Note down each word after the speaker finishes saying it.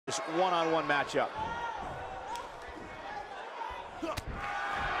this one-on-one matchup.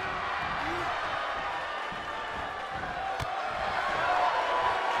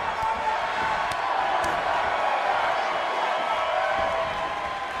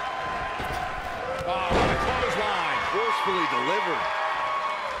 Forcefully delivered.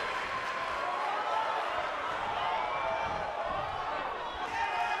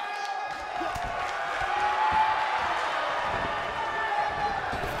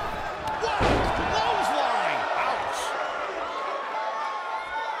 What? Clothesline! Ouch!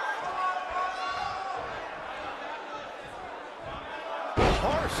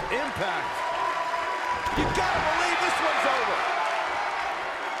 Harsh impact. You gotta believe this one's over.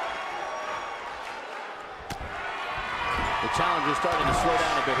 The challenger's starting to slow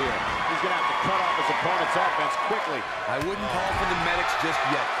down a bit here. He's going to have to cut off his opponent's offense quickly. I wouldn't call for the medics just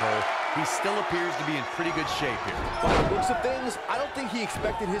yet, Cole. He still appears to be in pretty good shape here. By the looks of things, I don't think he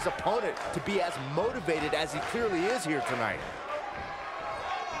expected his opponent to be as motivated as he clearly is here tonight.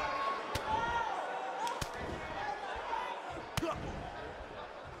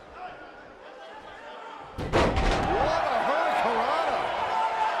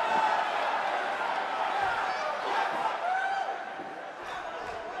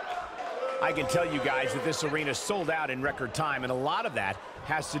 I can tell you guys that this arena sold out in record time, and a lot of that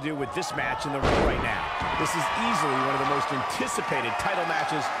has to do with this match in the ring right now. This is easily one of the most anticipated title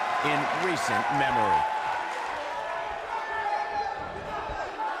matches in recent memory.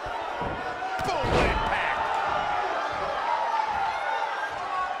 Boom, impact!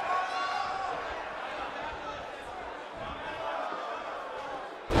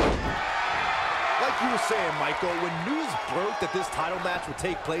 Like you were saying, Michael, when news broke that this title match would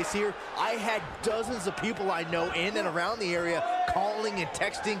take place here, I had dozens of people I know in and around the area calling and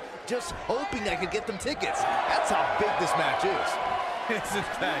texting, just hoping I could get them tickets. That's how big this match is. Isn't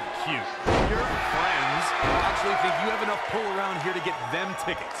that cute? Your friends actually think you have enough pull around here to get them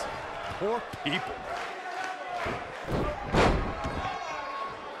tickets. Poor people.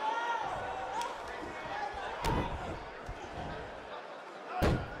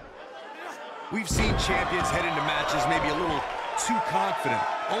 We've seen champions head into matches maybe a little too confident,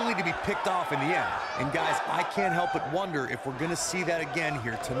 only to be picked off in the end. And guys, I can't help but wonder if we're gonna see that again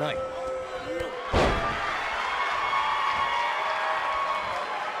here tonight.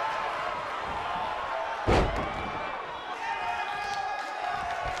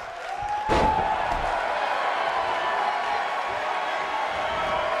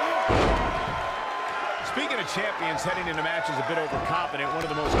 Speaking of champions heading into matches a bit overconfident, one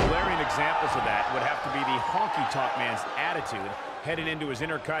of the most glaring examples of that would have to be the honky-tonk man's attitude heading into his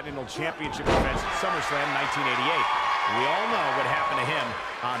Intercontinental Championship defense at SummerSlam 1988. We all know what happened to him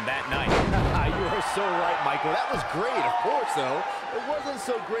on that night. You are so right, Michael. That was great, of course, though. It wasn't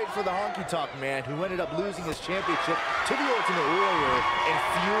so great for the honky-tonk man, who ended up losing his championship to the Ultimate Warrior in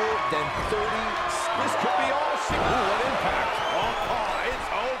fewer than 30 seconds. This could be all she... Ooh, what impact. Oh, it's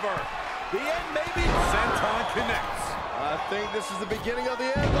over. The end, maybe. Senton connects. I think this is the beginning of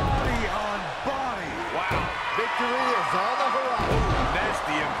the end. Body on body. Wow. Victory is on the horizon.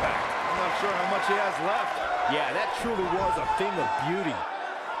 Nasty impact. I'm not sure how much he has left. Yeah, that truly was a thing of beauty.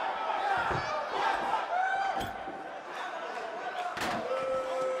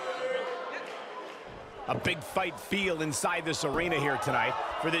 A big fight feel inside this arena here tonight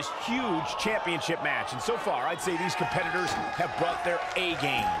for this huge championship match. And so far, I'd say these competitors have brought their A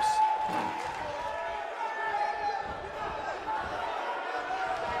games.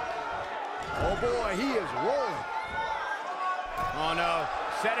 Oh boy, he is rolling. Oh no,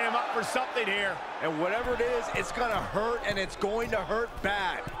 setting him up for something here. And whatever it is, it's gonna hurt, and it's going to hurt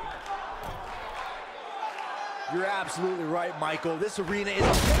bad. You're absolutely right, Michael. This arena is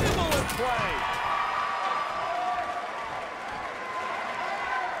available in play.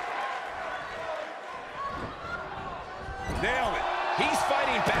 Nailed it. He's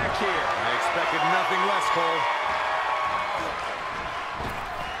fighting back here. I expected nothing less, Cole.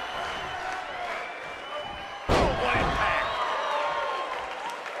 Oh, what impact.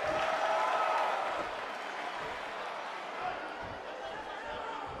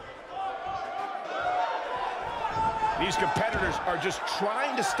 These competitors are just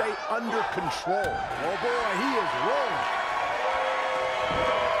trying to stay under control. Oh boy, he is rolling.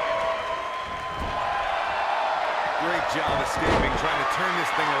 Great job escaping, trying to turn this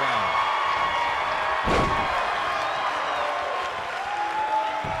thing around.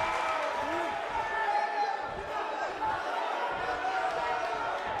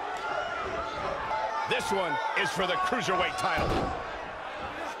 This one is for the cruiserweight title.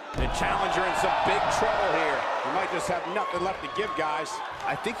 The challenger in some big trouble here. He might just have nothing left to give, guys.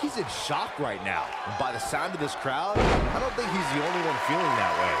 I think he's in shock right now. And by the sound of this crowd, I don't think he's the only one feeling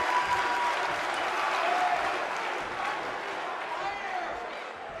that way.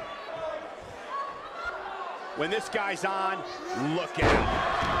 When this guy's on, look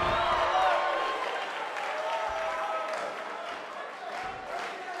out.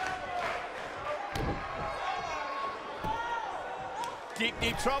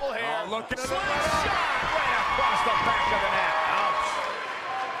 Deep trouble here. Oh, look at it. Shot right across the back of the net. Ouch.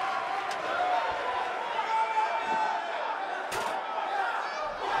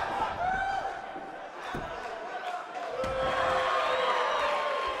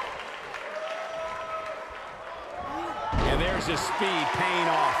 And there's his speed paying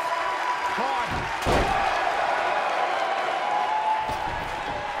off. Caught.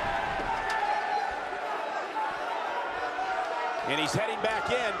 And he's heading back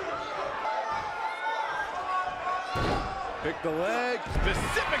in. Pick the leg.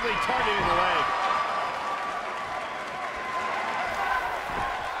 Specifically targeting the leg.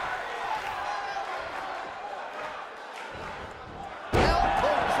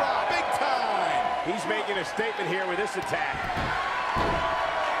 Elbow drop. Big time. He's making a statement here with this attack.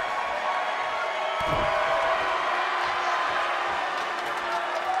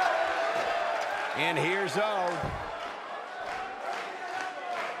 And here's O.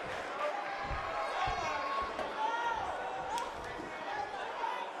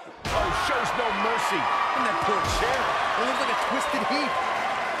 Shows no mercy. And that poor chair, it looks like a twisted heap.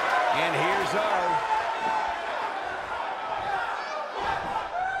 And here's O.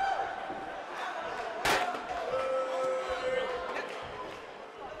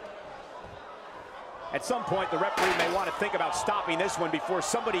 At some point, the referee may want to think about stopping this one before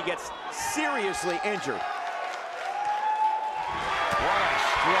somebody gets seriously injured. What a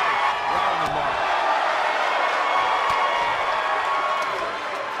strike. Right on the mark.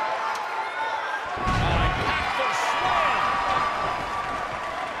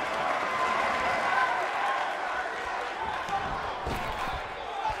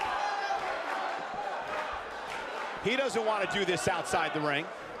 He doesn't want to do this outside the ring.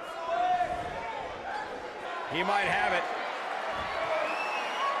 He might have it.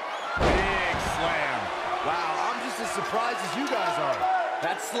 Big slam. Wow, I'm just as surprised as you guys are.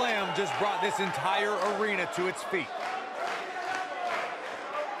 That slam just brought this entire arena to its feet.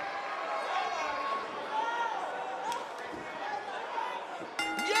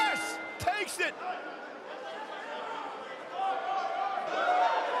 Yes! Takes it!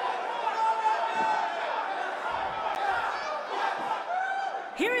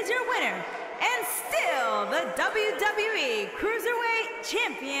 Here is your winner, and still the WWE Cruiserweight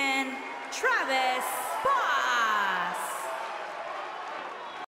Champion, Travis